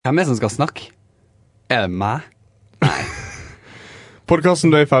Hvem som skal snakke? Det meg? Nei.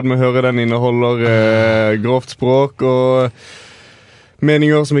 Podcasten du I ferd med å høre, den inneholder grovt språk og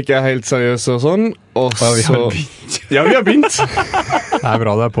meninger som ikke helt seriøse og sånn. Og så... vi har begynt. Ja, vi har begynt. Det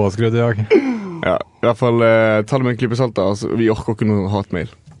bra, det påskrudd I dag. Ja, I hvert fall ta det med en klippe salt da. Altså, vi orker ikke noe hatmail.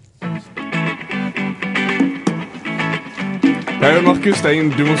 Det jo Markus, det en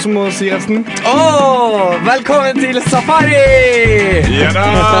du som må si resten. Velkommen til Safari! Ja da!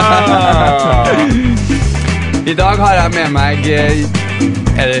 I dag har jeg med meg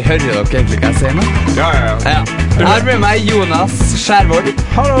hører dere egentlig hva jeg sier nå? Ja. Jeg har med meg Jonas Skjærvård.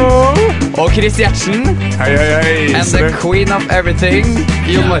 Hallo! Og Chris Gjertsen. Hei. And the queen of everything,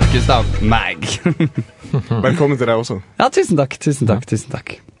 Jo Markus da, meg. Velkommen til deg også. Ja, tusen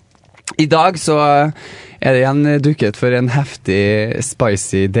takk. I dag så det igjen dukket for en heftig,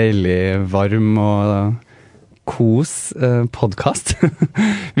 spicy, deilig, varm og kos podcast.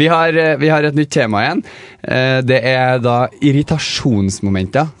 vi har et nytt tema igjen. Det da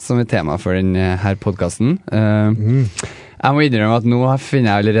irritasjonsmomenter som tema for denne podcasten. Jeg må innrømme at nå finner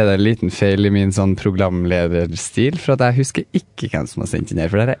jeg allerede en liten feil I min sånn programlederstil, for at jeg husker ikke hvem som har sendt inn her,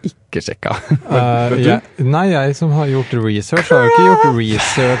 for det har jeg ikke sjekket. Nei, jeg som har gjort research, har jo ikke gjort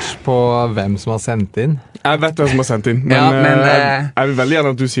research på hvem som har sendt inn. Jeg vet hvem som har sendt inn, men jeg vil veldig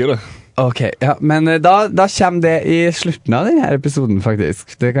gjerne at du sier det. Ok, ja, men da kommer det I slutten av denne episoden,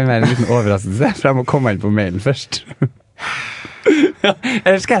 faktisk. Det kan være en liten overraskelse, for jeg må komme inn på mailen først.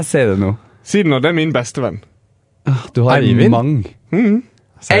 Eller skal jeg si det nå? Si det nå, det min beste venn. Du har mange.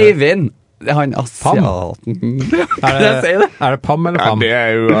 Eivind! Han asiaten. Det Pam eller Pam? Ja,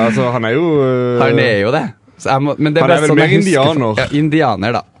 det jo, altså, han jo... Han jo det. Men det han vel sånn mer indianer. Ja,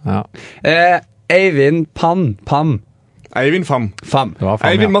 indianer da. Ja. Eivind Pam. Eivind Fam.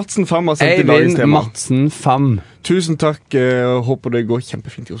 Eivind Madsen Fam har sendt I dagens tema. Eivind Madsen Fam. Tusen takk, håper det går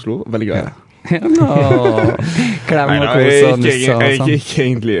kjempefint I Oslo. Veldig glad I det. Klem og kos og nuss og sånn. Ikke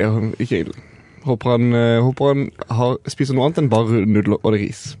egentlig. Håper han har spiser noe annet enn bare nudler og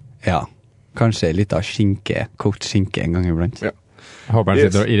ris. Ja. Kanskje litt av skinke, kokt skinke en gang iblant. Ja. Jeg håper han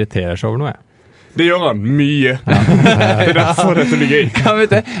sitter og irriterer seg over noe. Det gjør han mye. Det derfor dette blir gøy. Ja,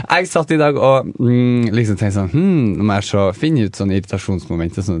 vet du, jeg satt I dag og liksom tenkte sånn, nå må jeg finne ut sånne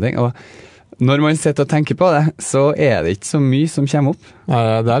irritasjonsmomenter og sånne ting, og når man sitter og tenker på det, så det ikke så mye som kommer opp.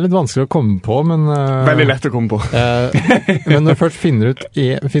 Det litt vanskelig å komme på, men... Veldig lett å komme på. Men når du først finner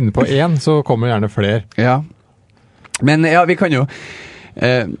på en, så kommer det gjerne flere. Ja. Men ja, vi kan jo...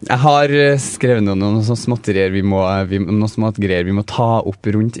 jeg har skrevet noen sånne småtterier vi må ta opp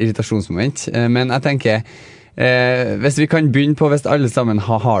rundt irritasjonsmoment, men jeg tenker, hvis vi kan begynne på, hvis alle sammen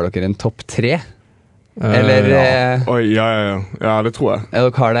har dere en topp 3? Eller Oi, ja, det tror jeg.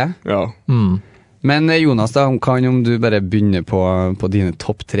 Dere har det? Ja. Men Jonas da, kan om du bare begynner på dine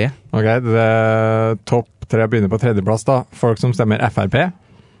topp 3? Ok, topp 3 begynner på tredjeplass da. Folk som stemmer FRP.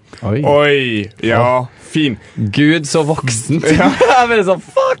 Oi, ja, fin. Gud, så voksen. Jeg bare sånn,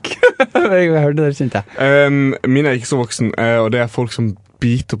 fuck! Jeg hørte det, kjente jeg. Min ikke så voksen, og det folk som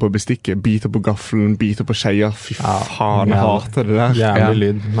biter på bestikket, biter på gaffelen, biter på skeia. Fy faen, jeg hater det der. Jævlig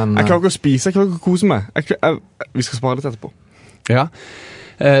lyd, men... Jeg klarer ikke å spise, jeg klarer ikke å kose meg. Vi skal spare litt etterpå. Ja.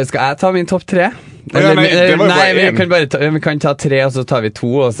 Skal jeg ta min topp 3? Vi kan ta 3, og så tar vi 2,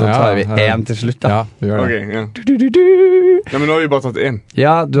 og så tar vi 1 til slutt da. Ja, vi gjør det. Ok, ja. Ja, men nå har vi bare tatt 1.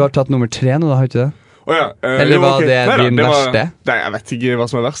 Ja, du har tatt nummer 3 nå, da har du ikke det? Eller var det din verste? Nei, jeg vet ikke hva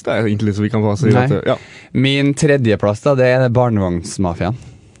som verste egentlig, så vi kan bare si at ja. Min tredjeplass da, det barnevognsmafiaen.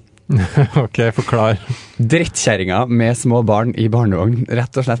 Ok, forklar. Drittkjæringer med små barn I barnevogn,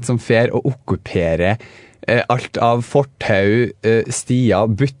 rett og slett som fer og okkuperer alt av fortau, stier,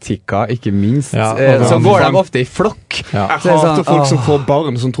 butikker, ikke minst. Så går de ofte I flokk. Jeg hater folk som får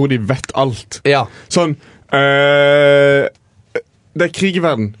barn som tror de vet alt. Ja. Sånn, det krig I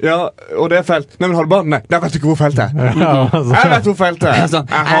verden. Ja, og det felt. Nei, men har du barn? Nei, jeg vet ikke hvor felt Jeg vet hvor felt sånn,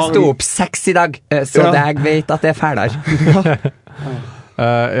 jeg stod opp 6 I dag, så jeg vet at det ferdig.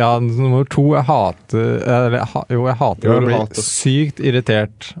 Ja, nummer 2, jeg hater å bli sykt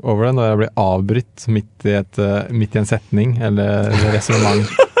irritert over det når jeg blir avbrytt midt I en setning, eller resonemang.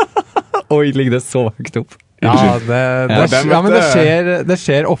 Oi, ligger det så høyt opp? Ja, men det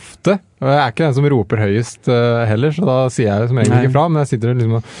skjer ofte. Og jeg ikke den som roper høyest heller, så da sier jeg som regel ikke fra, men jeg sitter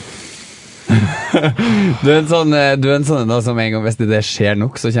liksom og... Du en sånn da, som en gang, hvis det skjer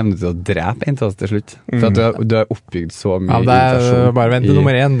nok, så kommer du til å drepe en til oss til slutt. For at du har oppbygd så mye irritasjon. Bare vent til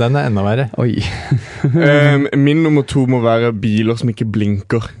nummer 1, den enda verre. Oi. Min nummer 2 må være biler som ikke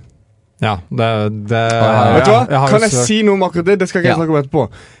blinker. Ja, vet du hva? Kan jeg si noe om akkurat det? Det skal ikke jeg snakke om etterpå.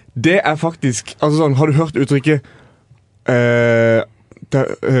 Det faktisk, altså sånn, har du hørt uttrykket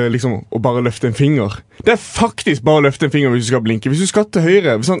liksom, å bare løfte en finger. Det faktisk bare å løfte en finger hvis du skal blinke. Hvis du skal til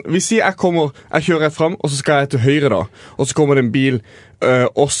høyre, hvis jeg kjører rett frem, og så skal jeg til høyre da, og så kommer det en bil,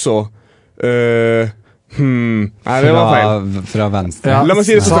 også, nei, det var feil. Fra venstre. La meg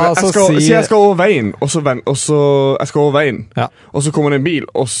si det sånn, jeg skal over veien, og så kommer det en bil,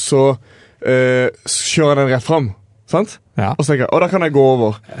 og så kjører den rett frem. Sant? Ja. Og så tenker jeg, da kan jeg gå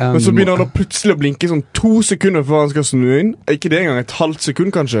over. Men så begynner han plutselig å blinke sånn 2 sekunder før han skal snu inn. Ikke det engang, et halvt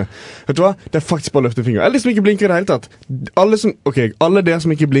sekund kanskje. Vet du hva? Det faktisk bare å løfte en finger. Eller de som ikke blinker i det hele tatt. Alle dere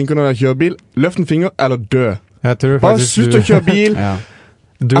som ikke blinker når dere kjører bil, løft en finger eller dø. Bare slutt å kjøre bil. Ja.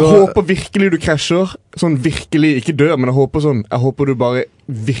 Jeg håper virkelig du krasjer. Sånn virkelig, ikke dør, men jeg håper du bare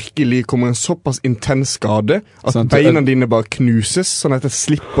virkelig kommer en såpass intens skade at sånn, beina dine bare knuses, sånn at jeg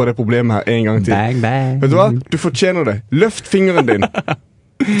slipper det problemet her en gang til. Bang, bang. Vet du hva? Du fortjener det. Løft fingeren din. Du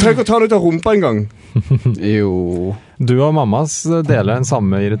trenger ikke å ta den ut av rumpa en gang. Jo. Du og mammas deler den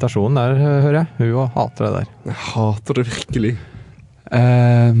samme irritasjonen der, hører jeg. Hun hater det der. Jeg hater det virkelig.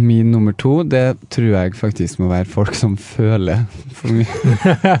 Min nummer 2, det tror jeg faktisk må være folk som føler for mye.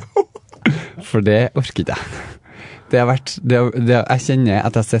 For det orker ikke jeg. Det har vært, jeg kjenner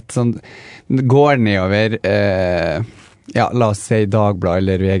at jeg har sett sånn, går nedover, la oss si Dagbladet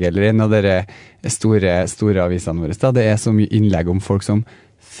eller VG, eller en av dere store avisene våre, da. Det er så mye innlegg om folk som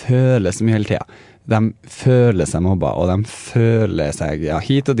føler så mye hele tiden. De føler seg mobba, og de føler seg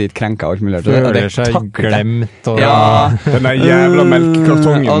hit og dit krenket og alt mulig. Føler seg glemt og den der jævla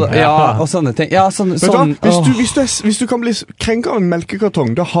melkekartongen. Og sånne ting. Ja, hvis du kan bli krenket av en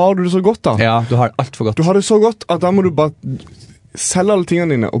melkekartong, da har du det så godt da. Ja, du har alt for godt. Du har det så godt at da må du bare selge alle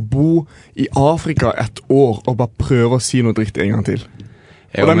tingene dine og bo i Afrika 1 år og bare prøve å si noe dritt en gang til.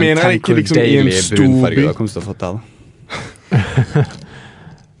 Og da mener jeg ikke liksom i en stor by. Tenk hvor deilig brunfarge du har kommet til å få til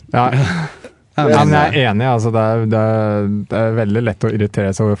da. Ja, men jeg er enig, altså det er veldig lett å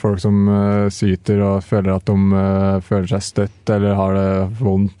irritere seg over folk som syter og føler at de føler seg støtt eller har det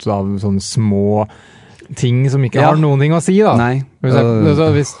vondt av sånne små ting som ikke har noen ting å si da. Nei.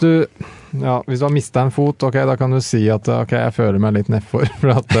 Hvis du har mistet en fot, da kan du si at jeg føler meg litt nedfor, for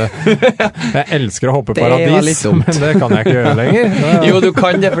at jeg elsker å hoppe paradis, men det kan jeg ikke gjøre lenger. Jo, du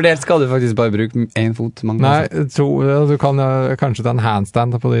kan det, for det skal du faktisk bare bruke 1 fot. Du kan kanskje ta en handstand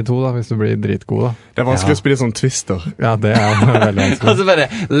på de 2 da, hvis du blir dritgod da. Det er vanskelig å spille sånn twister. Ja, det er veldig vanskelig. Og så bare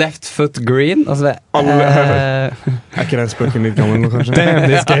left foot green, og så Er ikke den spøken litt gammel nå, kanskje? Damn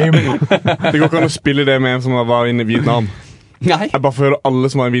this game! Det går ikke an å spille det med en som var inne i Vietnam. Nei. Jeg bare føler alle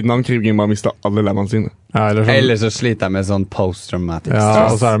som var i Vietnamkrigen bare mistet alle lemmene sine. Ja, eller så sliter jeg med sånn post-traumatic stress. Ja,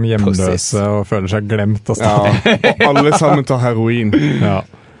 og så er de hjemløse og føler seg glemt. Og alle sammen tar heroin.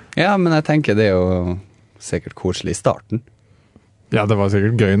 Ja, men jeg tenker det er jo sikkert koselig i starten. Ja, det var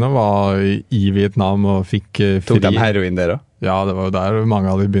sikkert gøy når jeg var i Vietnam og fikk fri. Tok de heroin der også? Ja, det var jo der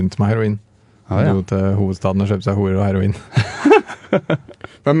mange hadde begynt med heroin. De dro til hovedstaden og kjøpte seg horer og heroin.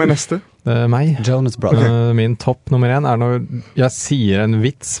 Hvem er neste? Meg. Jonas brother. Min topp nummer 1 er når jeg sier en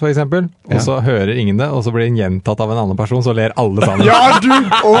vits, for eksempel, og så hører ingen det, og så blir den gjentatt av en annen person, så ler alle sammen. Ja, du!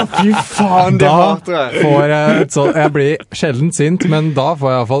 Fy faen, det hater jeg! Får jeg blir sjelden sint, men da får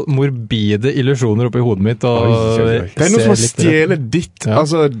jeg i hvert fall morbide illusjoner oppi hodet mitt. Det er noe som stjeler ditt,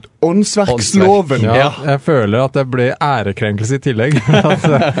 altså åndsverksloven. Ja, jeg føler at det blir ærekrenkelse i tillegg.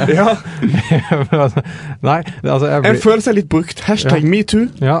 Nei, altså jeg føler seg litt brukt. Hashtag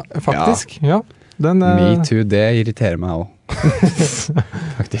MeToo. Ja, faktisk. Ja. MeToo, det irriterer meg også.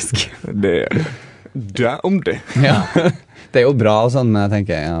 Faktisk. Det er om det. Ja. Det er jo bra og sånn, men jeg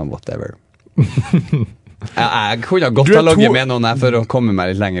tenker, whatever. Jeg kunne godt ha logget med noen her for å komme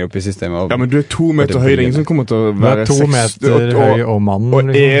meg litt lenger opp i systemet. Ja, men du er 2 meter høy, det er ingen som kommer til å være 2 meter høy og mann. Og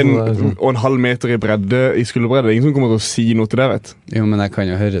 1,5 meter i bredde, i skulderbredde. Det er ingen som kommer til å si noe til det, vet. Jo, men jeg kan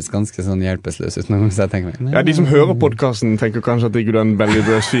jo høres ganske sånn hjelpeløs ut noen gang, så jeg tenker meg. Ja, de som hører podcasten tenker kanskje at ikke du er en veldig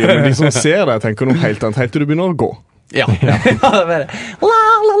bøs fyr, men de som ser deg tenker noe helt annet, helt til du begynner å gå. Ja. Bare, la,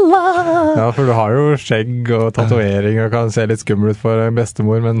 la. Ja, for du har jo skjegg og tatovering og kan se litt skummel ut for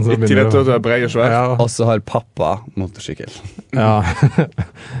bestemor, men så begynner du... Til at du er bred og svær. Og så har pappa motorsykkel. Ja.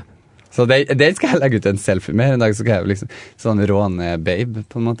 Så det skal jeg legge ut en selfie med. En dag så kan jeg liksom sånn råne-babe,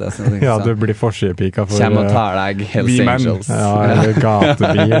 på en måte. Så, ja, du blir forsidepika for... Kjem og tar deg Hells Angels. Ja, eller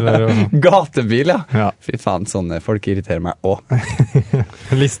gatebil. Eller... Gatebil, ja. Fy faen, sånne folk irriterer meg også.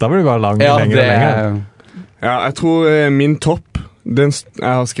 Lista blir bare lang, lenger og lenger. Ja, jeg tror min topp, jeg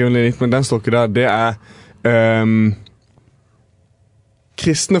har skrevet litt, men den står ikke der, det er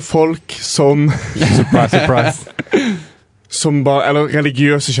kristne folk som surprise som bare, eller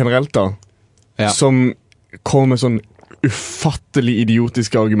religiøse generelt da, som kommer med sånn ufattelig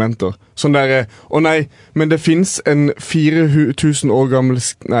idiotiske argumenter. Sånn der, nei, men det finnes en 4000 år gammel...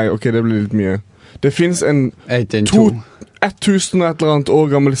 Nei, ok, det blir litt mye. Det finnes en 1000 et eller annet år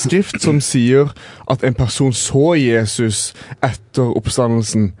gammel skrift som sier at en person så Jesus etter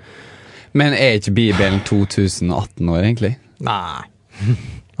oppstandelsen. Men ikke Bibelen 2018 år, egentlig? Nei.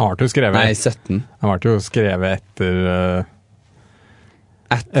 Han ble jo skrevet... Nei, 17. Han ble jo skrevet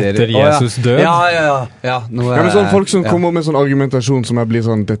etter Jesus død. Ja, men sånn folk som kommer med sånn argumentasjon som blir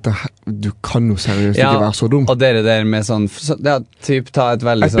sånn, du kan jo seriøst ikke være så dum. Og dere der med sånn, typ ta et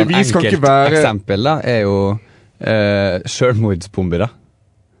veldig sånn enkelt eksempel da, er jo selvmordsbombere.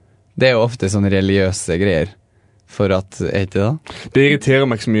 Det er jo ofte sånne religiøse greier. For at, ikke det? Det irriterer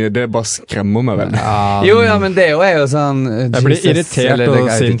meg så mye, det bare skremmer meg veldig. Jo, men det er jo sånn... Jeg blir irritert og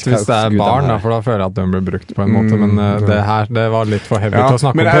sint hvis det er barn, da, for da føler jeg at de blir brukt på en måte, men det var litt for heavy til å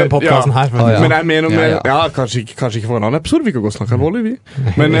snakke om på podcasten her. Men jeg mener med, kanskje ikke for en annen episode, vi kan gå og snakke alvorlig, vi.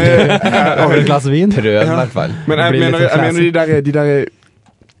 Men, over en glass vin? Prøv, i hvert fall. Men jeg mener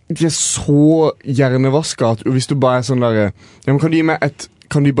de er så hjernevaska at hvis du bare er sånn der, ja, men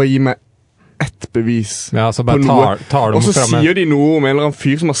kan de bare gi meg ett bevis så bare tar og så sier de noe om en eller annen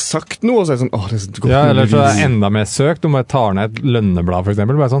fyr som har sagt noe, og så er det sånn, det er så godt eller så er det enda mer søkt, du må ta ned et lønneblad for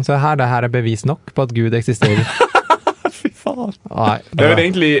eksempel, bare sånn, se her, det her er bevis nok på at Gud eksisterer. Fy faen. Det er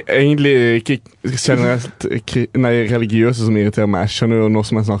egentlig ikke generelt religiøse som irriterer meg. Jeg skjønner jo nå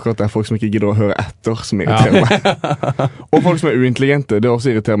som jeg snakker at det er folk som ikke gidder å høre etter som irriterer meg. Og folk som er uintelligente, det også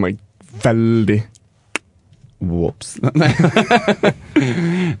irriterer meg veldig. Whoops.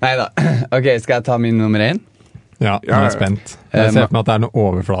 Neida. Ok, skal jeg ta min nummer 1? Ja, jeg er spent. Jeg ser på meg at det er noe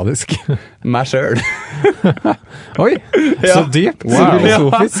overfladisk. Meg selv. Oi, så dypt. Så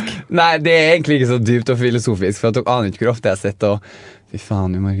filosofisk. Nei, det er egentlig ikke så dypt og filosofisk, for at dere aner ikke hvor ofte jeg har sett og... Fy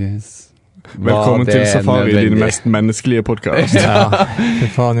faen, jo, Markus. Velkommen til Safari, din mest menneskelige podcast. Fy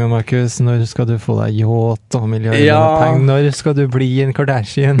faen, jo, Markus, når skal du få deg yacht og milliarder av penger? Når skal du bli en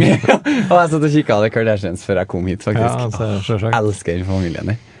Kardashian? Og jeg satt og kikket av det Kardashians før jeg kom hit, faktisk. Jeg elsker den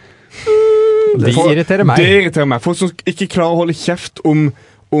familien der. Det irriterer meg. Det irriterer meg. Folk som ikke klarer å holde kjeft om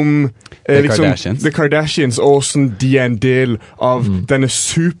The Kardashians, og sånn de er en del av denne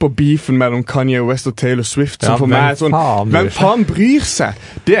superbeefen mellom Kanye West og Taylor Swift, som for meg er sånn, hvem faen bryr seg?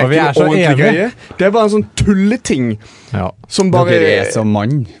 Det er ikke en ordentlig greie. Det er bare en sånn tulleting som bare... Dere er som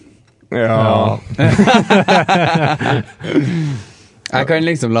mann. Ja. Jeg kan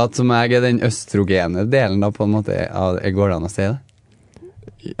liksom late som jeg er den østrogene delen da, på en måte. Jeg går an å si det?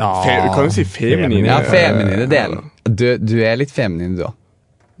 Kan du si feminin? Ja, feminine delen. Du er litt feminin, du også.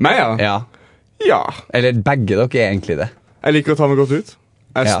 Meg, ja. Eller begge dere er egentlig det. Jeg liker å ta meg godt ut.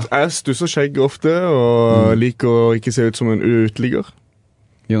 Jeg stusser skjegg ofte, og liker å ikke se ut som en uteligger.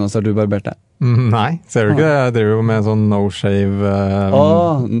 Jonas, har du barbert deg? Nei, ser du ikke det? Jeg driver jo med sånn no-shave...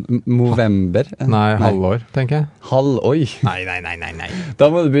 November? Nei, halvår, tenker jeg. Oi. Nei. Da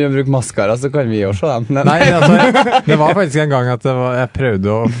må du begynne å bruke maskara, så kan vi også se dem. Nei, altså, det var faktisk en gang at jeg prøvde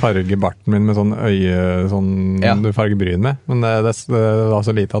å farge barten min med sånn øye, du farger bryn med, men det var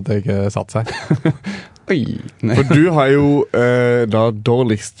så lite at det ikke satt seg. For du har jo da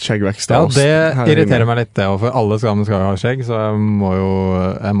dårligst skjeggvekst av oss. Ja, det irriterer meg litt det, og for alle sammen skal ha skjegg, så jeg må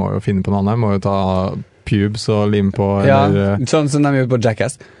jo finne på noe annet. Jeg må jo ta pubes og lim på. Sånn som de gjør på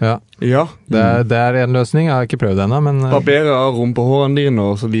Jackass. Ja. Det er en løsning, jeg har ikke prøvd det ennå, men... Barbere av rumpehårene dine,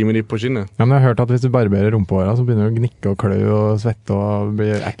 og så limer de på skinnet. Ja, men jeg har hørt at hvis du barberer rumpehårene, så begynner du å gnikke og klø og svette og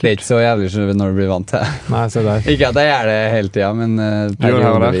bli ekkelt. Det er ikke så jævlig når du blir vant til det. Nei, se der. Ikke at jeg gjør det hele tiden, men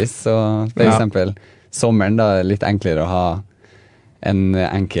periodevis, så for eksempel... Sommeren da er litt enklere å ha en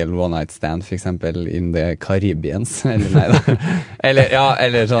enkel one night stand, for eksempel in the Caribbeans, eller nei da.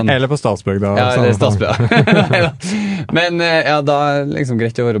 Eller sånn. Eller på Statsbygd da. Ja, eller Statsbygd. Men da er det liksom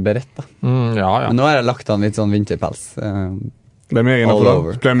greit å være beredt da. Men nå har jeg lagt an litt sånn vinterpels. Det er mer innenfor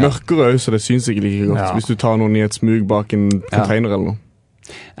da. Det er mørkere også, så det synes ikke like godt. Hvis du tar noen i et smug bak en container eller noe.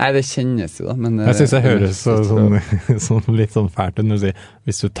 Nei, det kjennes jo da, men... Jeg synes jeg høres sånn litt sånn fælt ut når du sier,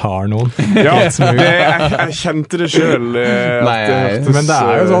 hvis du tar noen. Ja, jeg kjente det selv. Men det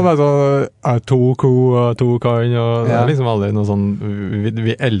er jo sånn, to ko og to kan, og det er liksom aldri noe sånn,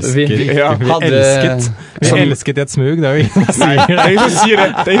 vi elsket i et smug, det er jo ingen som sier det. Det er ingen som sier det,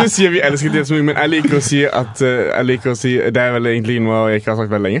 det er ingen som sier vi elsket i et smug, men jeg liker å si, det er vel egentlig noe jeg ikke har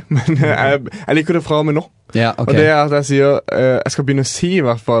sagt veldig lenge, men jeg liker det fra meg nå. Og det er at jeg sier, jeg skal begynne å si i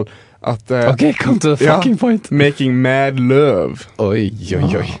hvert fall at ok, come to the fucking point. Making mad love. Oi.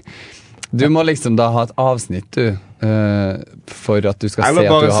 Du må liksom da ha et avsnitt du for at du skal se at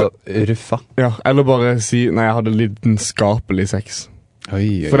du har ruffa. Ja, eller bare si, nei, jeg hadde lidenskapelig sex.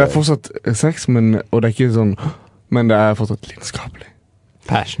 Oi. For det er fortsatt sex, og det er ikke sånn, men det er fortsatt lidenskapelig.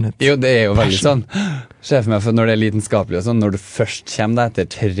 Passionate. Jo, det er jo veldig sånn. Ser for meg, for når det er lidenskapelig og sånn, når du først kommer deg etter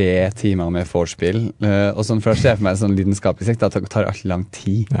 3 timer med vorspiel, og sånn, først ser for meg sånn lidenskapelig sikt, da tar alt lang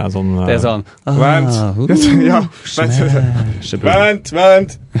tid. Ja, sånn, det er sånn, Vent!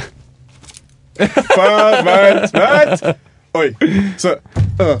 Vent! Oi, så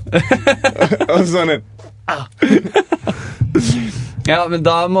og sånn en. Ja, men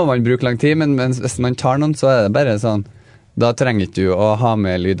da må man bruke lang tid, men hvis man tar noen, så er det bare sånn. Da trenger ikke du å ha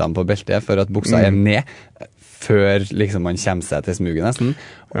med lydene på beltet for at buksa er ned før liksom man kommer seg til smuget nesten.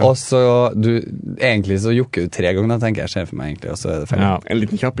 Ja. Og så, egentlig så jukker du 3 ganger, da tenker jeg, for meg egentlig, og så er det ferdig. Ja. En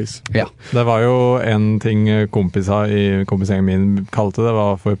liten kjappis. Ja. Det var jo en ting kompiser i kompisgjengen min kalte det,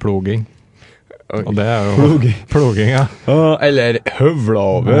 var for ploging. Oi. Og det er jo ploging, ja. Eller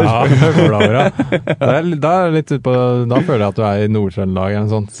høvlaover. Ja, høvlaover, ja. Da føler jeg at du er i Nord-Trøndelag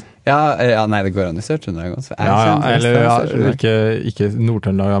eller noe sånt. Ja, nei, det går an i Sør-Trøndelag også. Ikke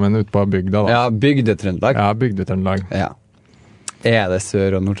Nord-Trøndelag, men ute på bygda da. Ja, Bygde-Trøndelag. Ja, Bygde-Trøndelag. Ja. Er det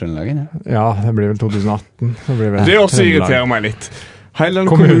Sør- og Nord-Trøndelag? Ja, det blir vel 2018. Det også irriterer meg litt. Hele den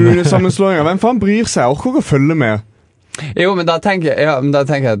kommunesammenslåingen, hvem faen bryr seg? Orker ikke å følge med? Jo, men da tenker jeg at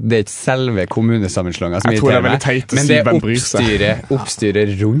det er ikke selve kommunesammenslåingen som irriterer meg, men det er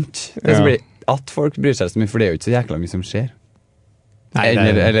oppstyret rundt. Det som blir at folk bryr seg så mye, for det er jo ikke så jækla mye som skjer.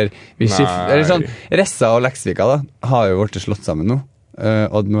 Eller sånn, Ressa og Leksvika da har jo vært slått sammen nå,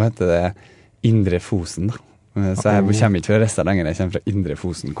 og nå heter det Indre Fosen da. Så jeg kommer ikke fra Ressa lenger, jeg kommer fra Indre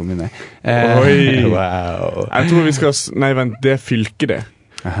Fosen kommune. Oi! Wow. Jeg tror vi skal... Nei, vent, det er fylket det.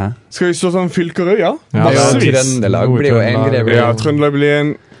 Skal vi stå sånn fylker også, ja? Trøndelag blir jo en greie. Ja, Trøndelag blir en,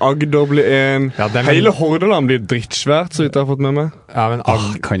 Agder blir en, hele Hordaland blir drittsvært, så vidt jeg har fått med meg. Ja, men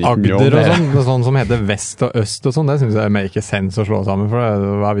Agder og sånn som heter vest og øst og sånn, det synes jeg make sense å slå sammen, for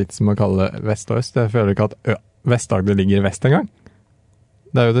det var vits med å kalle det vest og øst. Jeg føler ikke at Vest-Agder ligger i vest engang.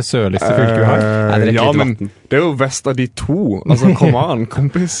 Det er jo det sørligste fylket vi har. Ja, men det er jo vest av de 2. Altså, koman,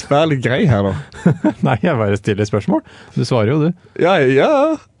 kompis, vær litt grei her da. Nei, jeg bare stiller spørsmål. Du svarer jo, du. Ja. Jeg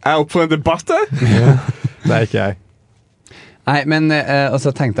er oppe for en debatt, Ja, det er ikke jeg. Nei, men og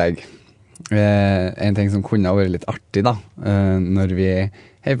så tenkte jeg en ting som kunne ha vært litt artig da, når vi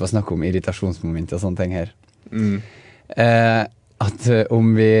på å snakke om irritasjonsmomenter og sånne ting her. At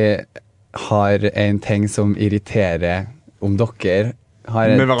om vi har en ting som irriterer, om dere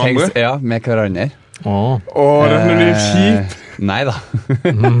har med hverandre? Ja, med hverandre. Det blir jo kjipt. Neida.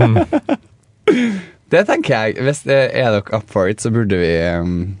 Det tenker jeg. Hvis er dere up for it, så burde vi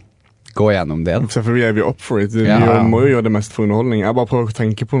gå gjennom det. Selvfølgelig er vi up for it. Vi må jo gjøre det mest for underholdning. Jeg bare prøver å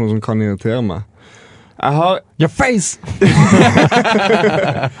tenke på noe som kan irritere meg. Jeg har... Your face!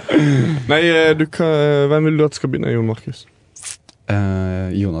 Nei, hvem vil du at skal begynne, Jon Markus?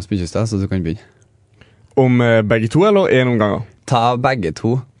 Jonas begynner da, så du kan begynne. Om begge 2, eller en omganger? Ta begge 2.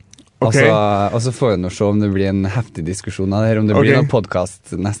 Okay. Og så får vi nå se om det blir en heftig diskusjon av det her, om det blir noen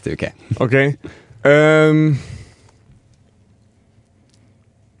podcast neste uke. Ok.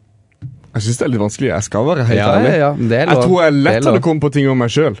 Jeg synes det er litt vanskelig. Jeg skal være helt ærlig. Ja, det er lov. Jeg tror jeg er lett å komme på ting om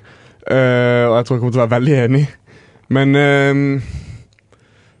meg selv. Og jeg tror jeg kommer til å være veldig enig. Men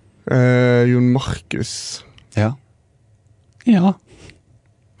Jon Markus. Ja.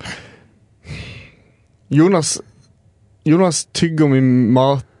 Jonas tygger min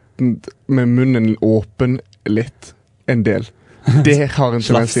maten med munnen åpen litt. En del. Det har en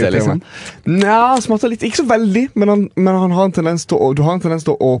tendens til liksom. Nei, smatter litt. Ikke så veldig, men han har en tendens til du har en tendens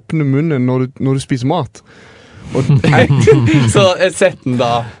til å åpne munnen når du spiser mat. Så setter den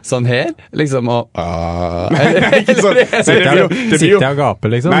da sånn her, liksom, og sitter jeg og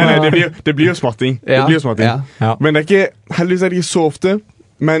gaper, liksom? Nei, det blir jo smatting. Ja. Men det er ikke, heldigvis er det ikke så ofte.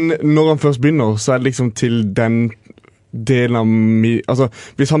 Men når han først begynner, så er det liksom til den delen av altså,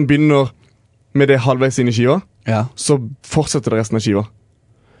 hvis han begynner med det halvveis inn i skiva, så fortsetter det resten av skiva.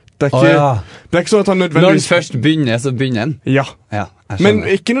 Det er ikke sånn at han nødvendigvis... Når han først begynner, så begynner han. Ja. Men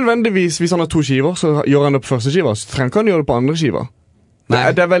ikke nødvendigvis hvis han har 2 skiver, så gjør han det på første skiva. Så trenger han gjøre det på andre skiva. Det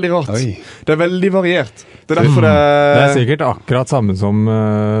er veldig rart. Det er veldig variert. Det er derfor det er sikkert akkurat samme som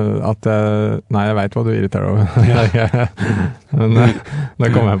at nei, jeg vet hva du irriterer over. Men det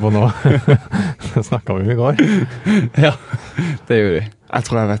kommer jeg på nå. Det snakket vi om i går. Ja, det gjorde vi. Jeg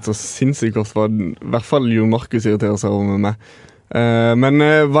tror jeg vet så sinnssykt godt hva i hvert fall Jon Markus irriterer seg over med meg. Men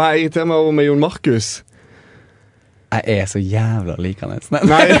hva jeg irriterer meg over med Jon Markus? Jeg er så jævla likende.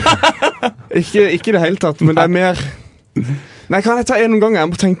 Nei, ikke det hele tatt, men det er mer... Nei, kan jeg ta en gang? Jeg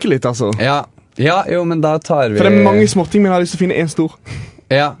må tenke litt, altså. Ja, jo, men da tar vi... For det er mange småting, men jeg har lyst til å finne en stor.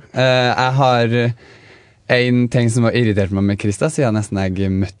 Ja, jeg har en ting som har irritert meg med Chris da, siden nesten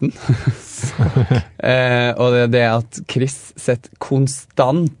jeg møtte den. Og det er det at Chris sitter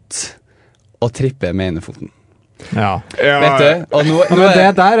konstant og tripper med ene foten. Ja. Vet du? Og nå men det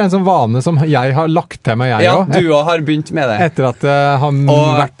der er en sånn vane som jeg har lagt til meg, jeg også. Ja, du også har begynt med det. Etter at jeg har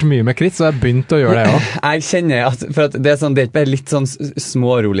vært mye med Chris, så har jeg begynt å gjøre det også. Jeg kjenner at, for at det er sånn, det er ikke bare litt sånn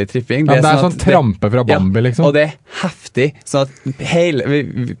smårolig tripping. Det er sånn trampe fra Bambi, liksom. Og det er heftig, sånn at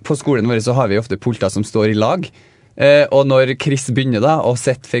på skolen vår så har vi ofte pulter som står i lag. Og når Chris begynner da, og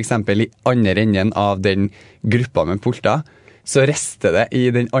sitter for eksempel i andre enden av den gruppa med pulter, så rester det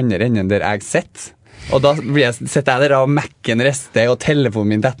i den andre enden der jeg sitter. Og da sitter jeg der og Mac-en rester, og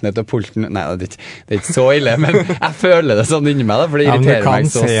telefonen min detter ned til pulten. Nei, det er ikke så ille, men jeg føler det sånn inni meg da, for det irriterer meg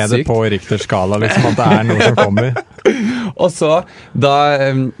så sykt. Du kan se det på Richters skala, liksom, at det er noe som kommer. Og så, da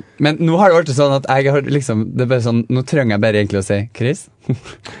men nå har det vært sånn at jeg har liksom, det er bare sånn, nå trenger jeg bare egentlig å si Chris.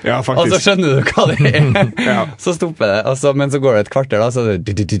 Ja, faktisk. Og så skjønner du hva det er. Ja. Så stopper det, og så, men så går det et kvarter da, så det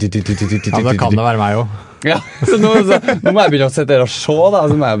Ja, da kan det være meg også. Ja, så nå må jeg begynne å sitte der og se da,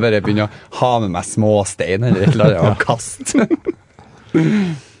 så må jeg bare begynne å ha med meg småstein eller et eller annet og kaste.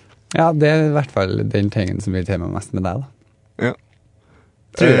 Ja, det er i hvert fall den tingen som irriterer meg mest med deg da. Ja.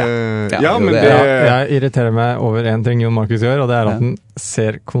 Tror jeg. Ja, men det... Jeg irriterer meg over en ting Jon Markus gjør, og det er at han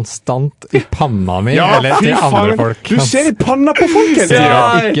ser konstant i panna mi, eller til andre folk. Du ser i panna på folk hele tiden.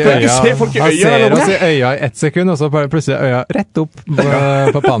 Ja, ikke øya. Du ser folk i øya. Han ser oss i øya i 1 sekund, og så plutselig øya rett opp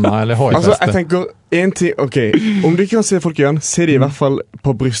på panna, eller hårfeste. Altså, jeg tenker, en ting, ok, om du ikke kan se folk i øynene, se de i hvert fall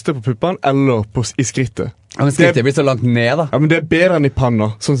på brystet på puppene, eller i skrittet. Ja, men skrittet blir så langt ned da. Ja, men det er bedre enn i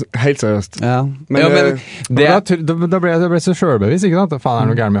panna, sånn helt seriøst. Ja, men da ble jeg så selvbevis, ikke sant? Faen, er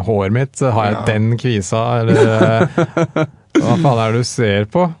det noe gærent med håret mitt? Har jeg den kvisa, eller hva faen er det du ser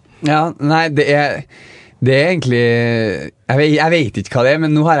på? Ja, nei, det er egentlig jeg vet ikke hva det er,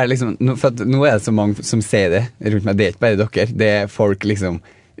 men nå har jeg liksom for nå er det så mange som sier det rundt meg. Det er ikke bare dere, det er folk liksom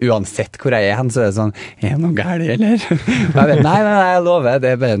uansett hvor jeg er hen, så er det sånn, er det noe gærlig, eller? Nei, jeg lover,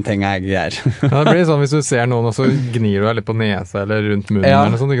 det er bare en ting jeg gjør. Ja, det blir sånn hvis du ser noen, og så gnir du deg litt på nesa eller rundt munnen,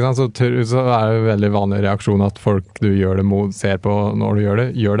 eller sånt, ikke sant? Så er det veldig vanlig reaksjon at folk du gjør det mot, ser på når du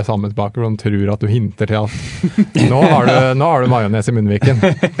gjør det samme tilbake, og de tror at du hinter til at nå har du majones i munnviken.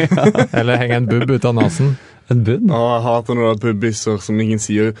 Eller henger en bubb ut av nasen. En bubb? Jeg hater noen bubbisser som ingen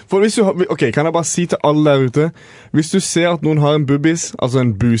sier. For hvis du, ok, kan jeg bare si til alle der ute, hvis du ser at noen har en bubbis, altså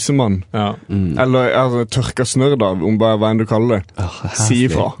en busemann, eller altså, tørka snør da, om bare hva enn du kaller det, si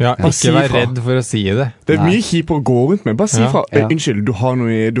ifra. Ja, ikke vær redd for å si det. Det er mye kjip å gå rundt med, bare si ifra. Unnskyld, du har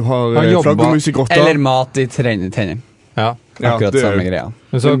flaggermus i grotta. Eller mat i tennene. Ja, akkurat samme greia.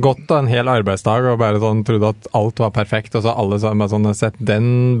 Men så gått da en hel arbeidsdag og bare sånn trodde at alt var perfekt, og så alle sammen sånn, sett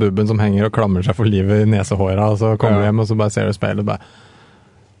den bubben som henger og klamrer seg for livet i nesehåra, og så kommer du hjem og så bare ser du speilet og bare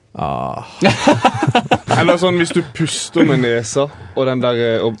Eller sånn hvis du puster med nesa og den der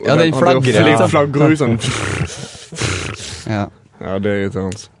den flagrer ut sånn. Ja, det er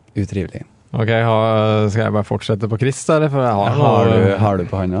irriterende. utrivelig. Ok, skal jeg bare fortsette på Chris da? For har du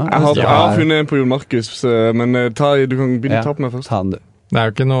på hånda? Jeg har funnet en på Jon Markus, men du kan begynne å ta på meg først. Ta den du. Det er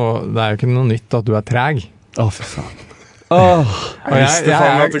jo ikke noe nytt at du er treg. For faen.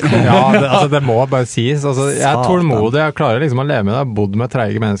 Det må bare sies. Altså, jeg er tålmodig, jeg klarer liksom å leve med det. Jeg har bodd med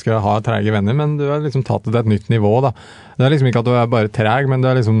trege mennesker og har trege venner, men du har liksom tatt det til et nytt nivå da. Det er liksom ikke at du er bare treg, men du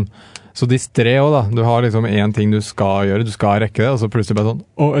er liksom så distré også da. Du har liksom en ting du skal gjøre, du skal rekke det, og så plutselig bare sånn,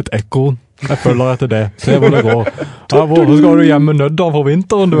 et ekron. Jeg følger etter det. Se hvor det går. Hvorfor skal du hjem med nødder for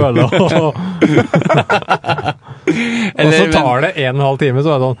vinteren, du, eller? Og så tar det 1,5 time, så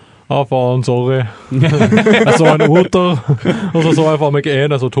er det sånn, faen, sorry. Jeg så en oter, og så jeg faen meg ikke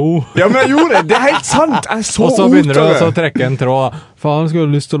 1, jeg så 2. Ja, men jeg gjorde det. Det er helt sant. Jeg så oter. Og så begynner du å trekke en tråd. Faen, skulle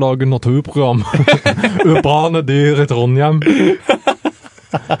du lyst til å lage naturprogram? Urbane dyr i Trondheim.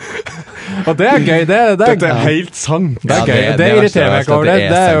 Og det er gøy, Dette er helt sant. Det er gøy, det irriterer meg ikke over det.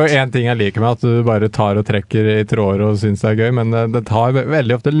 Det er jo en ting jeg liker med, at du bare tar og trekker i tråder og synes det er gøy, men det tar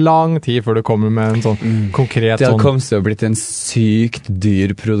veldig ofte lang tid før du kommer med en sånn konkret sånn... Det har kommet til å blitt en sykt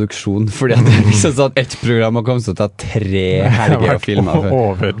dyr produksjon, fordi at det er liksom sånn et program har kommet til å ta 3 helger å filme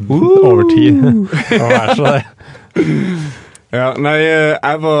over tid. Det er så det. Ja, nei, jeg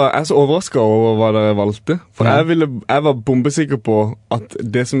er så overrasket over hva dere valgte. For jeg var bombesikker på at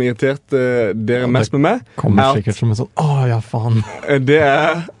det som irriterte dere mest med meg, kommer sikkert som en sånn, ja faen. Det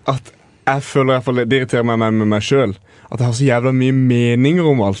er at jeg føler i hvert fall det irriterer meg med meg selv. At jeg har så jævla mye meninger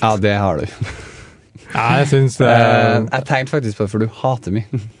om alt. Ja, det har du. Ja, jeg synes det... Jeg tenkte faktisk på det, for du hater meg.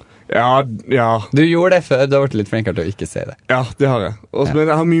 Ja. Du gjorde det før, du har vært litt flinkere til å ikke si det. Ja, det har jeg. Men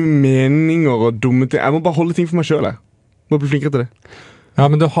jeg har mye meninger og dumme ting. Jeg må bare holde ting for meg selv, jeg. Må bli flinkere til det. Ja,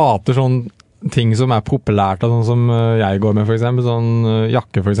 men du hater sånn ting som populært, sånn som jeg går med for eksempel, sånn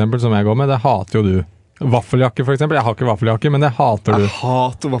jakke for eksempel, som jeg går med, det hater jo du. Vaffeljakke for eksempel, jeg har ikke vaffeljakke, men det hater du. Jeg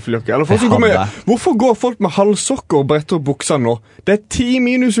hater vaffeljakke. Eller folk som går med, hvorfor går folk med halvsokker og bretter opp buksa nå? Det 10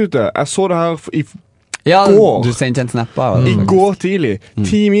 minus ute. Jeg så det her i går. Du sendte en snap av det. I går tidlig.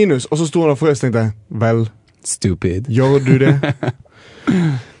 10 minus, og så stod han og frøs, tenkte jeg, vel, stupid. Gjør du det?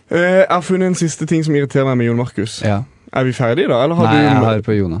 Jeg har funnet en siste ting som irriterer meg med Jon Markus. Ja. Er vi ferdige da? Eller har Nei, du... jeg har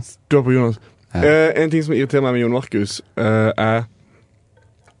på Jonas. Du har på Jonas. Ja. En ting som irriterer meg med Jon Markus at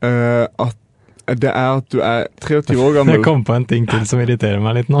det at du 23 år gammel. Jeg kom på en ting til som irriterer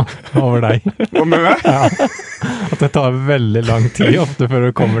meg litt nå, over deg. Hva med meg? Ja. At det tar veldig lang tid ofte før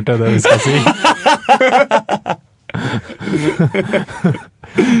du kommer til det du skal si.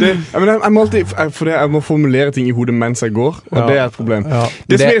 Jeg må formulere ting i hodet mens jeg går, og det et problem. Ja.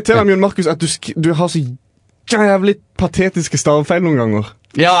 Det som irriterer meg, Jon Markus, at du har så jævlig patetiske stavefeil noen ganger.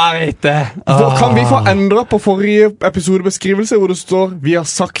 Ja, jeg vet det. Kan vi få endret på forrige episode beskrivelse, hvor det står vi har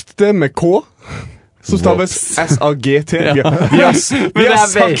sagt det med K, så staves S-A-G-T. Vi har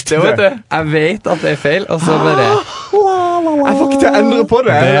sagt det. Jeg vet at det feil, og så bare jeg får ikke til å endre på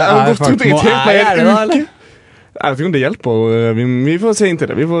det. Jeg har gått rundt og irritert meg en uke. Jeg vet ikke om det hjelper. Vi får se inn til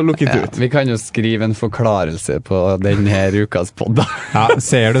det. Vi får lukke ut. Vi kan jo skrive en forklarelse på denne ukas podd. Ja,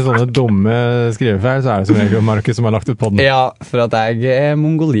 ser du sånne dumme skrivefeil, så det som regel Markus som har lagt ut podden. Ja, for at jeg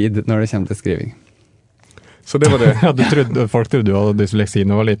mongolid når det kommer til skriving. Så det var det. Ja, folk trodde jo dysleksi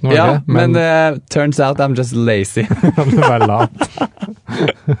når du var liten, var det ikke? Ja, men turns out I'm just lazy. Du er lat.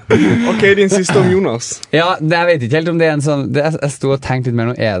 Ok, din siste om Jonas. Ja, jeg vet ikke helt om det en sånn... Jeg stod og tenkte litt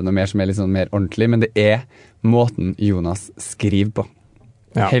mer nå, det noe mer som litt sånn mer ordentlig, men det måten Jonas skriver på.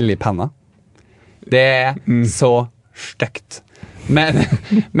 Ja. Hellig penna. Det så stygt. Men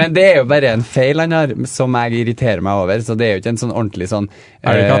det jo bare en feil han har, som jeg irriterer meg over, så det jo ikke en sånn ordentlig sånn...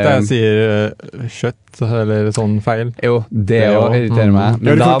 det ikke at jeg sier kjøtt, eller sånn feil? Jo, det jo irriterer meg.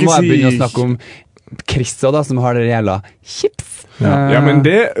 Men da må jeg begynne å snakke om Christo da, som har det jævla chips. Ja, men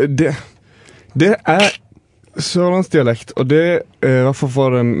det sørlandsdialekt, og det i hvert fall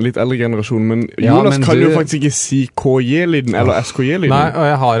for den litt eldre generasjonen, men Jonas kan jo faktisk ikke si KJ-lyden eller SKJ-lyden. Nei, og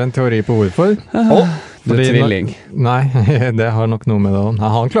jeg har en teori på hvorfor. Du tvilling. Nei, det har nok noe med det.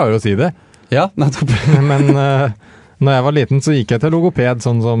 Han klarer å si det. Ja, nettopp. Men når jeg var liten, så gikk jeg til logoped,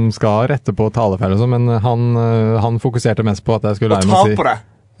 sånn som skal rette på talefeil og sånn, men han fokuserte mest på at jeg skulle lære meg å si... Og ta på det!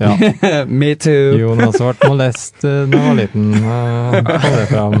 Ja. Me too. Jonas ble molest da jeg var liten. Kom det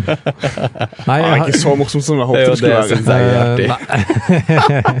fram. Nei, det ikke så morsomt som jeg håpet det skulle være. Det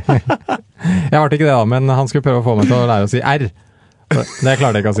jeg ble ikke det da, men han skulle prøve å få meg til å lære å si R. Det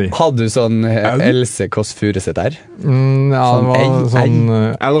klarte jeg ikke å si. Hadde du sånn Else Kåss Furuseth R? Ja, det var sånn...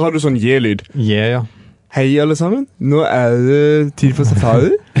 Eller hadde du sånn J-lyd? J, ja. Hei alle sammen, nå det tid for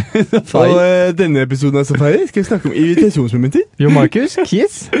Safari. Og denne episoden av Safari skal jeg snakke om irritasjonsmomenter. Jo, Markus,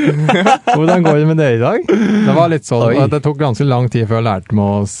 kiss. Hvordan går det med dere i dag? Det var litt sånn at det tok ganske lang tid før jeg lærte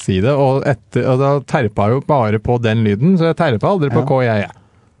meg å si det, og da terpa jeg jo bare på den lyden, så jeg terpa aldri på K-jeg.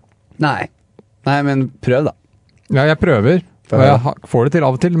 Nei, men prøv da. Ja, jeg prøver, og jeg får det til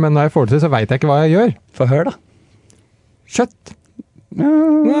av og til, men når jeg får det til, så vet jeg ikke hva jeg gjør. Få høre da. Kjøtt.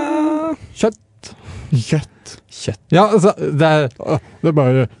 Kjøtt. Ja, altså, det er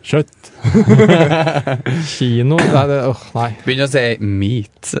bare kjøtt. Kino, nei. Begynner å si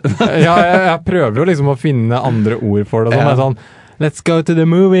meat. Ja, jeg prøver jo liksom å finne andre ord for det, som sånn, let's go to the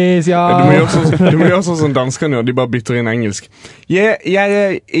movies, ja. Du må gjøre sånn som danskene gjør, de bare bytter inn engelsk.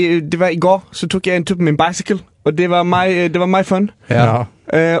 Det var i går, så tok jeg en tur på min bicycle, og det var my fun. Ja.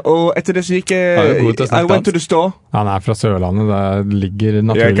 Og etter det så gikk I went to the store. Han fra Sørlandet, det ligger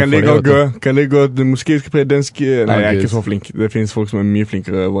naturlig for det. Jeg kan ligge og muskelsk predensk. Nei, jeg ikke så flink. Det finnes folk som mye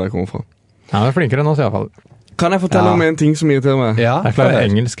flinkere hvor jeg kommer fra. Han flinkere enn oss i hvert fall. Kan jeg fortelle om en ting som irriterer meg? Ja, jeg klarer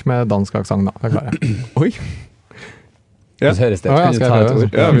engelsk med dansk aksent da. Det klarer jeg. Oi. Ja. Så høres det. Kan du ta et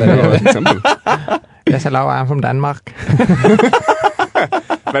ord? Ja, vi kan ha et eksempel. Yes, hello, I'm from Denmark.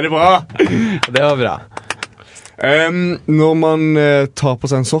 Veldig bra. Det var bra. Når man tar på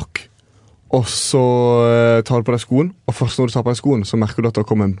seg en sokk, og så tar du på deg skoen, og først når du tar på deg skoen, så merker du at det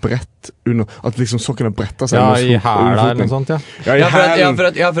kommer en brett under, at liksom sokken har brettet seg. Ja, i hæla eller noe sånt, ja. For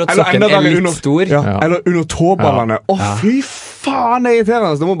at sokken litt stor. Ja, eller under tåballene. Fy faen, det er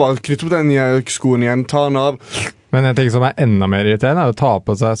irriterende. Da må man bare knytte på den skoen igjen, ta den av. Men en ting som er enda mer irriterende er å ta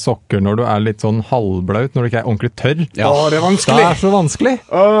på seg sokker når du er litt sånn halvblaut, når du ikke er ordentlig tørr. Ja, det er vanskelig. Det er så vanskelig.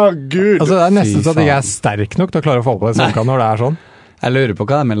 Gud. Altså, det er nesten så at jeg er sterk nok til å klare å få på deg sokka når det er sånn. Jeg lurer på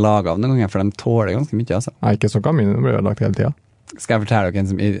hva de er laget av noen ganger, for de tåler ganske mye, altså. Nei, ikke sokka mine, de blir ødelagt hele tiden. Skal jeg fortelle dere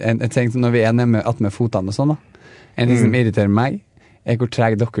en ting som når vi er nede med fotene og sånn da. En ting som irriterer meg, hvor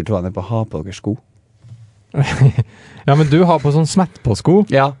treg dere to er på å ha på dere sko. Ja, men du har på sånn smett på sko.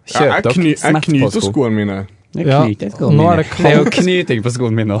 Ja, kjøp dere Jeg smett på knyter sko. skoene mine. Ja, nå er det Det er jo kaldt. knyting på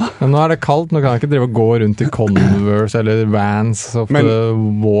skoene mine også. Men nå er det kaldt, nå kan jeg ikke drive og gå rundt i Converse eller Vans, ofte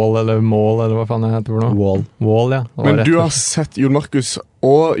Wall eller Mall, eller hva faen det heter for noe. Wall, ja. Men du har sett, Jon Markus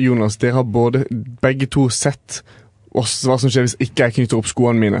og Jonas, dere har begge to sett hva som skjer hvis ikke jeg knyter opp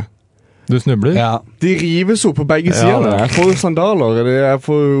skoene mine. Du snubler? Ja. De rives opp på begge sider. Jeg får jo sandaler,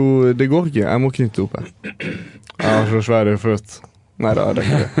 det går ikke. Jeg må knytte opp her. Jeg har så svære føtter. Neida, det er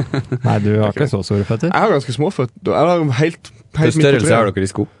ikke det. Nei, du har ikke så store føtter. Jeg har ganske små føtter. Jeg har helt Hvilken størrelse har dere i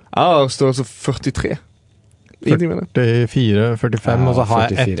sko? Jeg har størrelse 43. Ingenting med det. 44, 45, og så har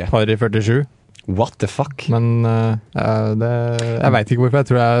jeg 44. ett par i 47. What the fuck? Men jeg vet ikke hvorfor.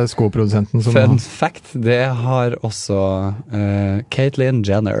 Jeg tror det er skoprodusenten som Fun fact, det har også Caitlyn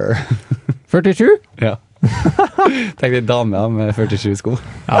Jenner. 47? Ja. Tenk litt dame med 47 sko.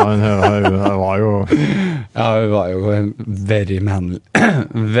 Ja, men hun var jo Ja, hun var jo very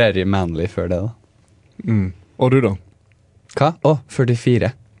manly før det da. Og du da? Hva?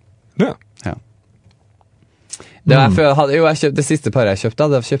 44. Ja. Det siste paret jeg kjøpte,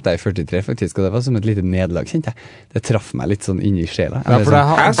 det kjøpte jeg i 43 faktisk, og det var som et lite nederlag, kjente jeg. Det traff meg litt sånn inn i sjela. Ja,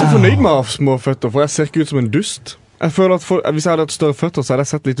 Jeg er så fornøyd med å ha små føtter, for jeg ser ikke ut som en dust. Jeg føler at hvis jeg hadde hatt større føtter, så hadde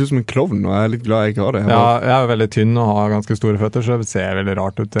jeg sett litt ut som en klovn, og jeg er litt glad jeg ikke har det. Ja, jeg er jo veldig tynn og har ganske store føtter, så det ser veldig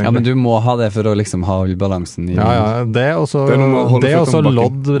rart ut. Egentlig. Ja, men du må ha det for å liksom ha balansen i... Ja, det er også føttene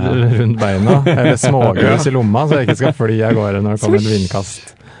lodd rundt beina, eller smågrøs i lomma, så jeg ikke skal fly av gårde når det kommer et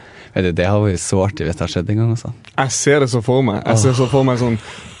vindkast. Vet du, det har vært så artig hvis det har skjedd en gang også. Jeg ser det så for meg. Jeg ser så for meg sånn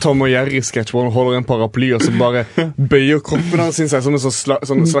Tom og Jerry-sketsj hvor han holder en paraply, og så bare bøyer kroppen hans sin seg som en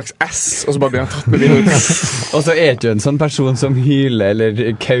sånn slags S, og så bare blir han tatt med vinden. Og så er ikke en sånn person som hyler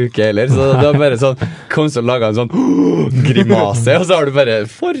eller kauker eller, så det er bare sånn, kom så lager en sånn grimase, og så har du bare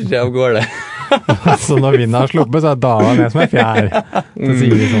forrige av gårde. Så når vinden har sluppet, så er dalen ned som en fjær. Det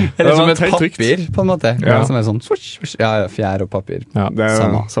sier de sånn. Eller som var et helt trygt. papir, på en måte. Ja. Som er sånn, swoosh, swoosh. Ja, fjær og papir. Ja. Det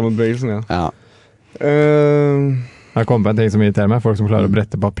er samme bevegelsen, ja. Ja. Jeg kommer på en ting som irriterer meg, folk som klarer å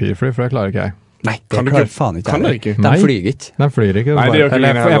brette papirfly, for det klarer ikke jeg. Nei, det Kan du klarer ikke- faen ikke. kan jeg. dere ikke? De Nei. flyger ikke. Den flyr ikke. Nei, det gjør ikke Eller,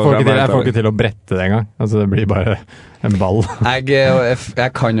 jeg jeg får heller. ikke til å brette det engang. Altså, det blir bare en ball.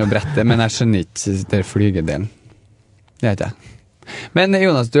 Jeg kan jo brette, men jeg skjønner ikke den flygedelen. Det er ikke jeg. Men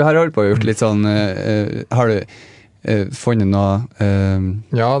Jonas, du har holdt på å gjort litt sånn, har du funnet noe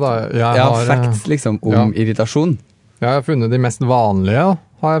Ja da, jeg har facts liksom om irritasjon? Jeg har funnet de mest vanlige,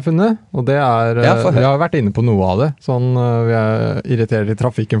 har jeg funnet. Og det er få høre. Jeg har vært inne på noe av det. Sånn vi er irritert i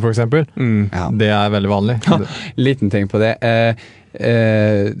trafikken, for eksempel. Ja. Det er veldig vanlig. Liten ting på det.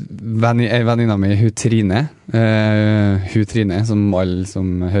 Venninna mi, hun Trine, som alle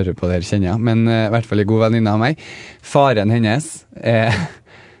som hører på der kjenner, men i hvert fall en god venninne av meg. Faren hennes er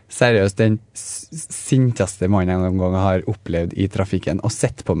seriøst den sinteste mannen jeg noen gang har opplevd i trafikken. Å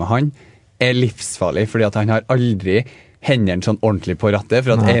sette på med han er livsfarlig, fordi at han har aldri hendene sånn ordentlig på rattet,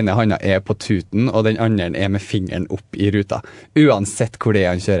 for at ene handa er på tuten, og den andre er med fingeren opp i ruta. Uansett hvor det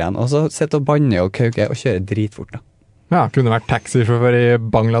er han kjører hen. Og så sitter og banner og kauker og kjører dritfort da. Ja, kunne vært taxisjåfør i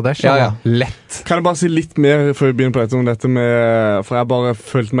Bangladesh. Ja, lett. Kan jeg bare si litt mer før vi begynner på dette om dette med, for jeg bare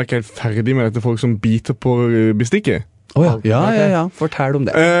følte meg ikke helt ferdig med dette folk som biter på bestikket. Ja. Fortell om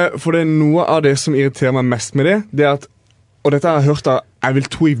det. For det er noe av det som irriterer meg mest med det, det er at, og dette har jeg hørt av, jeg vil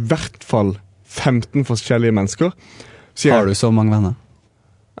tro i hvert fall 15 forskjellige mennesker. Har du så mange venner?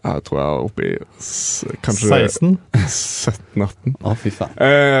 Jeg tror jeg er oppe i kanskje 16? 17-18. Å, fy faen.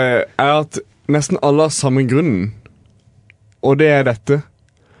 Er at nesten alle har samme grunnen. Og det er dette.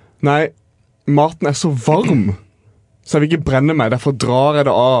 Nei, maten er så varm, så jeg vil ikke brenne meg. Derfor drar jeg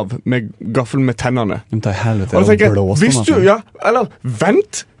det av med gaffelen med tennene. De tar helvete Og da tenker jeg, blås hvis du, eller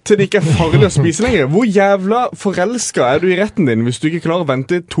vent til det ikke er farlig å spise lenger. Hvor jævla forelsket er du i retten din hvis du ikke klarer å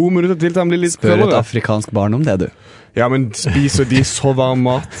vente 2 minutter til han blir litt Spør et kaldere? afrikansk barn om det, du. Ja, men spiser de så varm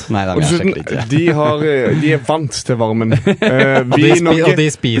mat? Nei, Og dessuten, de er vant til varmen. Og de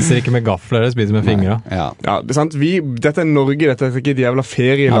spiser ikke med gafler, de spiser med fingre. Ja. Ja, det er sant. Dette er Norge, dette er ikke et jævla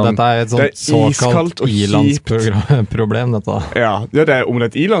ferieland. Ja, dette er et sånt såkalt ilandsproblem, dette. Ja, det er om det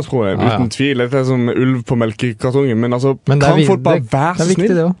er et ilandsproblem, uten tvil. Dette er som ulv på melkekartongen, men altså, kan folk bare være så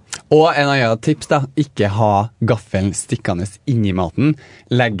snill? Og en annen tips da, ikke ha gaffelen stikkende inn i maten.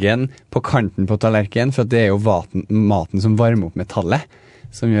 Legg den på kanten på tallerken, for det er jo maten som varmer opp metallet,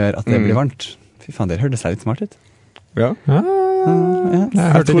 som gjør at det blir varmt. Fy faen, det hørtes litt smart ut. Ja.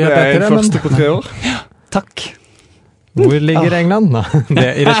 Jeg tror det er en første på 3 år. Ja, takk. Hvor ligger England? Det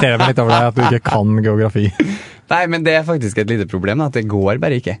irriterer meg litt over deg at du ikke kan geografi. Nei, men det er faktisk et lite problem da, at det går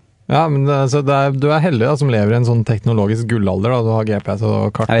bare ikke. Ja, men altså, du heldig da, som lever i en sånn teknologisk gullalder, da. Du har GPS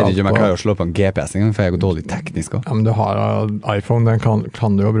og kart. Jeg vet ikke om jeg klarer å slå på en GPS en gang, for jeg går dårlig teknisk også. Ja, men du har iPhone, den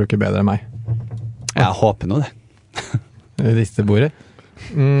kan du jo bruke bedre enn meg. Jeg håper nå det. Listebordet.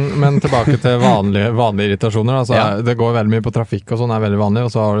 Men tilbake til vanlige irritasjoner. Altså, det går veldig mye på trafikk og sånn, er veldig vanlig.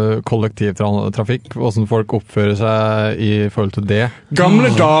 Og så har du kollektivtrafikk, hvordan folk oppfører seg i forhold til det.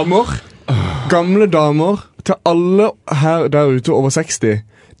 Gamle damer til alle her der ute over 60.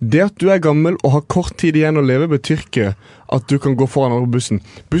 Det at du er gammel og har kort tid igjen å leve betyr ikke at du kan gå foran andre på bussen.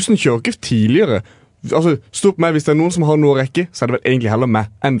 Bussen kjører ikke tidligere. Altså, stopp meg, hvis det er noen som har noe å rekke, så er det vel egentlig heller meg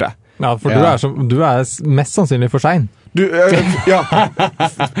enn det. Ja, for du er mest sannsynlig for sein. Ja,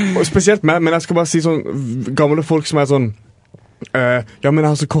 og spesielt meg, men jeg skal bare si sånn, gamle folk som er sånn, ja, men jeg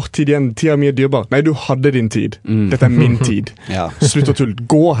har så kort tid igjen, tida er mye dyrbar. Nei, du hadde din tid. Dette er min tid. Slutt å tulle.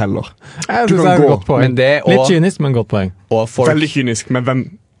 Gå heller. Jeg synes det er et godt poeng. Litt kynisk, men godt poeng. Veldig kynisk, men hvem...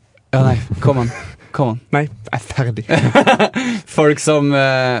 Ja, nei, kom an. Nei, jeg er ferdig. Folk som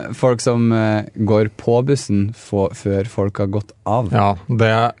går på bussen før folk har gått av. Ja,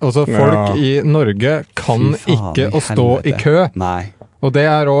 også folk i Norge kan ikke å stå i kø. Nei. Og det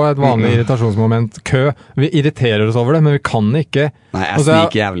er også et vanlig irritasjonsmoment. Kø. Vi irriterer oss over det, men vi kan ikke. Nei, jeg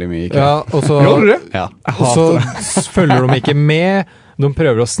sniker jævlig mye i kø. Ja, gjør du det? Ja. Og så følger de ikke med. De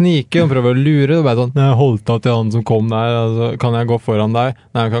prøver å snike, de prøver å lure. De bare sånn, jeg holdt av til han som kom der, altså, kan jeg gå foran deg?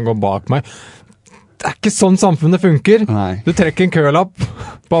 Nei, jeg kan gå bak meg. Det er ikke sånn samfunnet funker. Nei. Du trekker en kølapp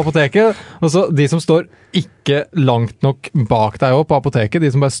på apoteket, og så de som står ikke langt nok bak deg også på apoteket, de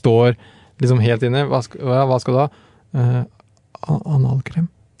som bare står liksom helt inne, hva skal du ha?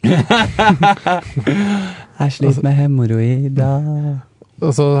 Analkrem. Jeg sliter med hemorroider.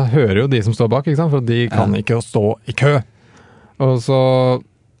 Og så hører jo de som står bak, ikke sant? For de kan ikke stå i kø. Og så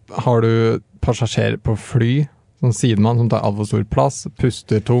har du passasjer på fly, sånn sidemann som tar altfor stor plass,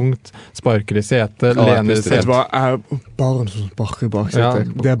 puster tungt, sparker i setet, lener i setet. Det er barn som sparker i baksetet.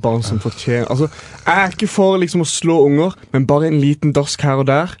 Ja. Det er barn som fortjener. Altså, jeg er ikke for liksom å slå unger, men bare en liten dask her og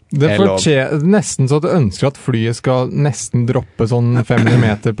der. Det fortjener nesten så at du ønsker at flyet skal nesten droppe sånn 5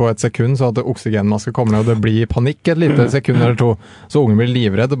 millimeter på et sekund, så at oksygenmaske kommer ned, og det blir panikk et lite sekund eller to. Så ungen blir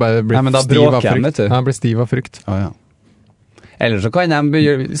livredd og bare blir stiv av frykt. Ja, blir stiv av frykt. Eller så kan de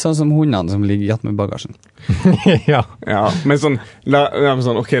gjøre sånn som hundene som ligger igjen med bagasjen. Ja, men sånn, la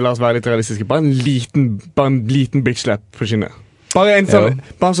oss være litt realistiske. Bare en liten bitch-slap på skinnet. Bare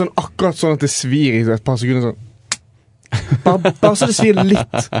sånn akkurat sånn at det svir i et par sekunder sånn. Bare så det svir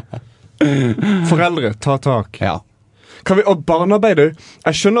litt. Foreldre, ta tak. Ja. Og barnearbeid,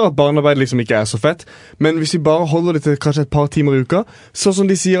 jeg skjønner at barnearbeid liksom ikke er så fett, men hvis vi bare holder det til kanskje et par timer i uka, sånn som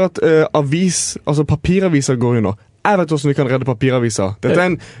de sier at papiraviser går jo nå. Jeg vet hvordan vi kan redde papiraviser. Dette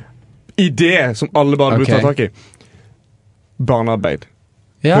er en idé som alle bare burde ta tak i. Barnearbeid.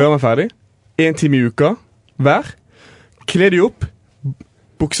 Hør meg ferdig. 1 time i uka. Hver. Kle de opp.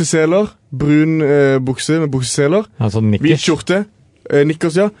 Bukseseler. Brun bukse med bukseseler. Altså hvit skjorte.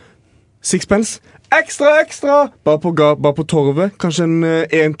 Nikkers, ja. Sixpence. Ekstra! Bare på torvet. Kanskje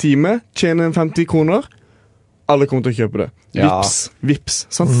en time. Tjene 50 kroner. Alle kommer til å kjøpe det. Vips.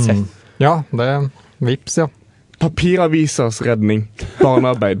 Sant? Ja, det er vips, ja. Papiravisers redning.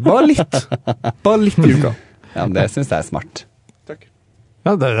 Barnearbeid. Bare litt i uka. Ja, det synes jeg er smart. Takk.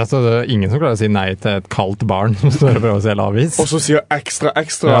 Ja, det er ingen som klarer å si nei til et kaldt barn som står og prøver å selge avis. Og så sier ekstra.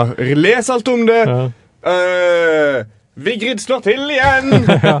 Les alt om det. Vigrid slår til igjen.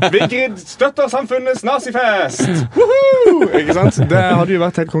 Vigrid støtter samfunnets nazifest. Ikke sant? Det hadde jo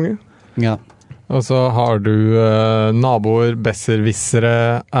vært helt konge. Ja. Og så har du naboer,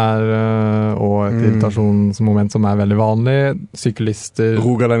 besserwissere og et irritasjonsmoment som er veldig vanlig. Syklister.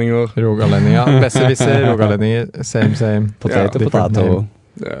 Rogalendinger. Besserwisser, rogalendinger, same. Potato.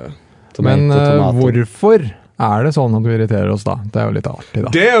 Men hvorfor er det sånn at du irriterer oss da? Det er jo litt artig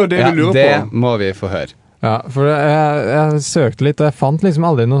da. Det er jo det vi lurer på. Det må vi få høre. Ja, for jeg søkte litt, jeg fant liksom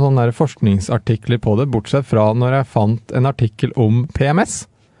aldri noen sånne der forskningsartikler på det, bortsett fra når jeg fant en artikkel om PMS.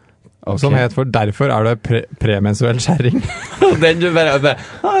 Som het for derfor er du premensuell skjæring. Den du bare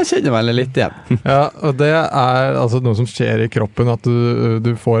jeg kjenner meg litt igjen. Ja, og det er altså noe som skjer i kroppen, at du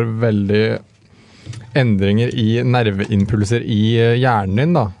får veldig endringer i nerveimpulser i hjernen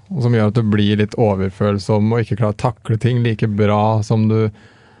din da, som gjør at du blir litt overfølsom og ikke klarer å takle ting like bra som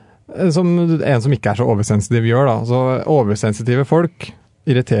en som ikke er så oversensitiv gjør da. Så oversensitive folk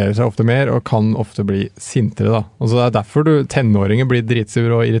irriterer seg ofte mer og kan ofte bli sintere da. Og så det er derfor tenåringer blir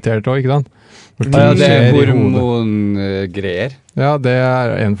dritsure og irritert også, ikke sant? Det er hormongreier. Ja, det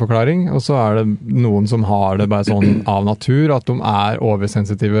er en forklaring. Og så er det noen som har det bare sånn av natur, at de er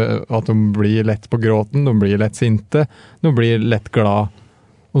oversensitive, at de blir lett på gråten, de blir lett sinte, de blir lett glad.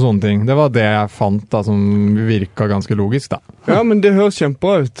 og sånne ting. Det var det jeg fant da, som virket ganske logisk da. Ja, men det høres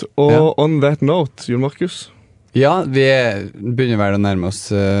kjempebra ut. Og on that note, Jon Markus. Ja, vi begynner vel å nærme oss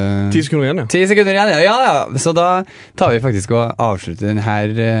 10 sekunder igjen, ja. 10 sekunder igjen, ja. Så da tar vi faktisk og avslutter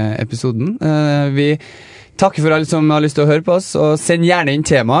denne episoden. Vi takker for alle som har lyst til å høre på oss, og send gjerne inn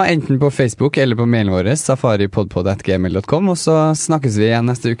tema, enten på Facebook eller på mailen vår, safaripodpod@gmail.com, og så snakkes vi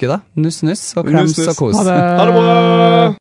igjen neste uke da. Nuss, og klems og kos. Ha det! Ha det bra!